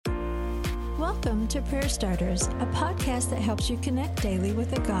Welcome to Prayer Starters, a podcast that helps you connect daily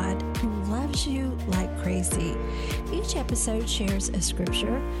with a God who loves you like crazy. Each episode shares a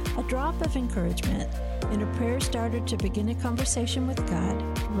scripture, a drop of encouragement, and a prayer starter to begin a conversation with God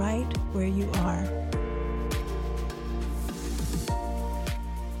right where you are.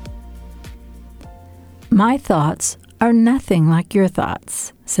 My thoughts are nothing like your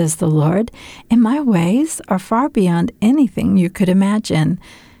thoughts, says the Lord, and my ways are far beyond anything you could imagine.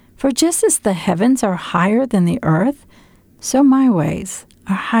 For just as the heavens are higher than the earth, so my ways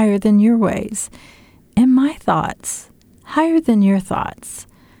are higher than your ways, and my thoughts higher than your thoughts.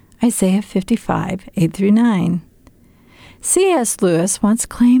 Isaiah 55, 8-9. C.S. Lewis once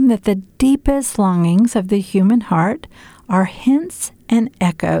claimed that the deepest longings of the human heart are hints and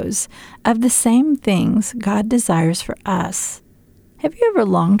echoes of the same things God desires for us. Have you ever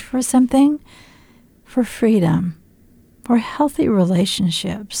longed for something? For freedom, for healthy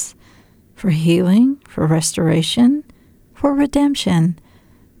relationships, for healing, for restoration, for redemption,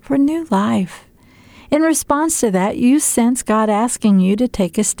 for new life. In response to that, you sense God asking you to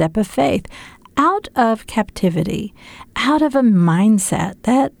take a step of faith out of captivity, out of a mindset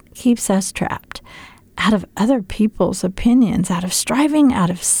that keeps us trapped, out of other people's opinions, out of striving, out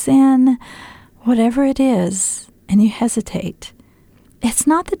of sin, whatever it is, and you hesitate. It's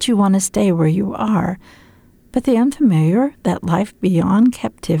not that you want to stay where you are, but the unfamiliar, that life beyond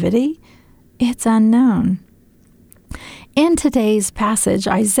captivity, it's unknown. In today's passage,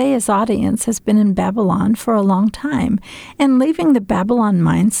 Isaiah's audience has been in Babylon for a long time, and leaving the Babylon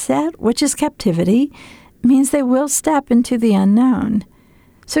mindset, which is captivity, means they will step into the unknown.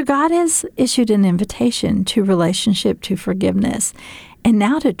 So God has issued an invitation to relationship, to forgiveness, and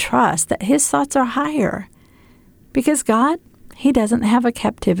now to trust that His thoughts are higher. Because God, He doesn't have a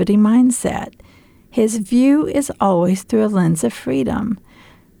captivity mindset. His view is always through a lens of freedom.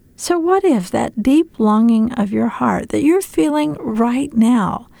 So what if that deep longing of your heart that you're feeling right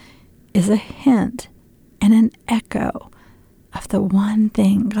now is a hint and an echo of the one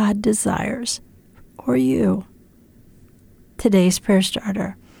thing God desires for you? Today's prayer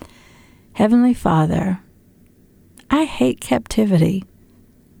starter. Heavenly Father, I hate captivity.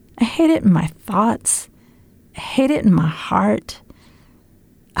 I hate it in my thoughts. I hate it in my heart.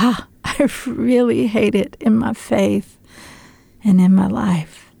 I really hate it in my faith and in my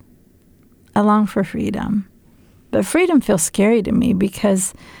life. I long for freedom. But freedom feels scary to me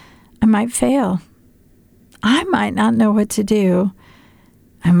because I might fail. I might not know what to do.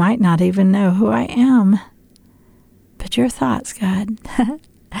 I might not even know who I am. But your thoughts, God,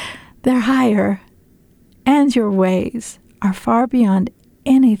 they're higher. And your ways are far beyond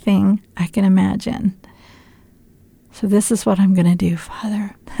anything I can imagine. So this is what I'm going to do,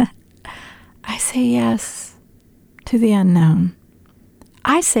 Father. I say yes to the unknown.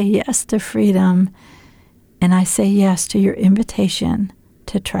 I say yes to freedom, and I say yes to your invitation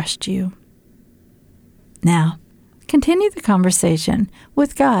to trust you. Now, continue the conversation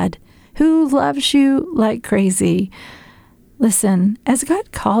with God, who loves you like crazy. Listen, as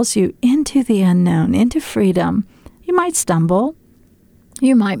God calls you into the unknown, into freedom, you might stumble,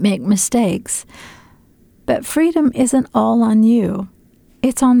 you might make mistakes, but freedom isn't all on you.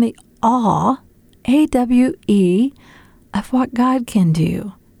 It's on the awe, A-W-E, of what God can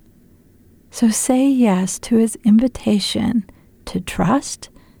do. So say yes to His invitation to trust,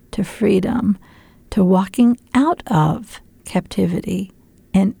 to freedom, to walking out of captivity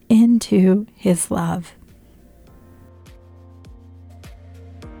and into His love.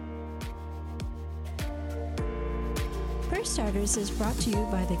 Prayer Starters is brought to you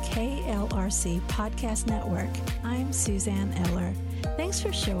by the KLRC Podcast Network. I'm Suzanne Eller. Thanks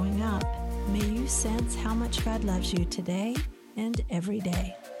for showing up. May you sense how much God loves you today and every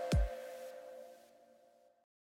day.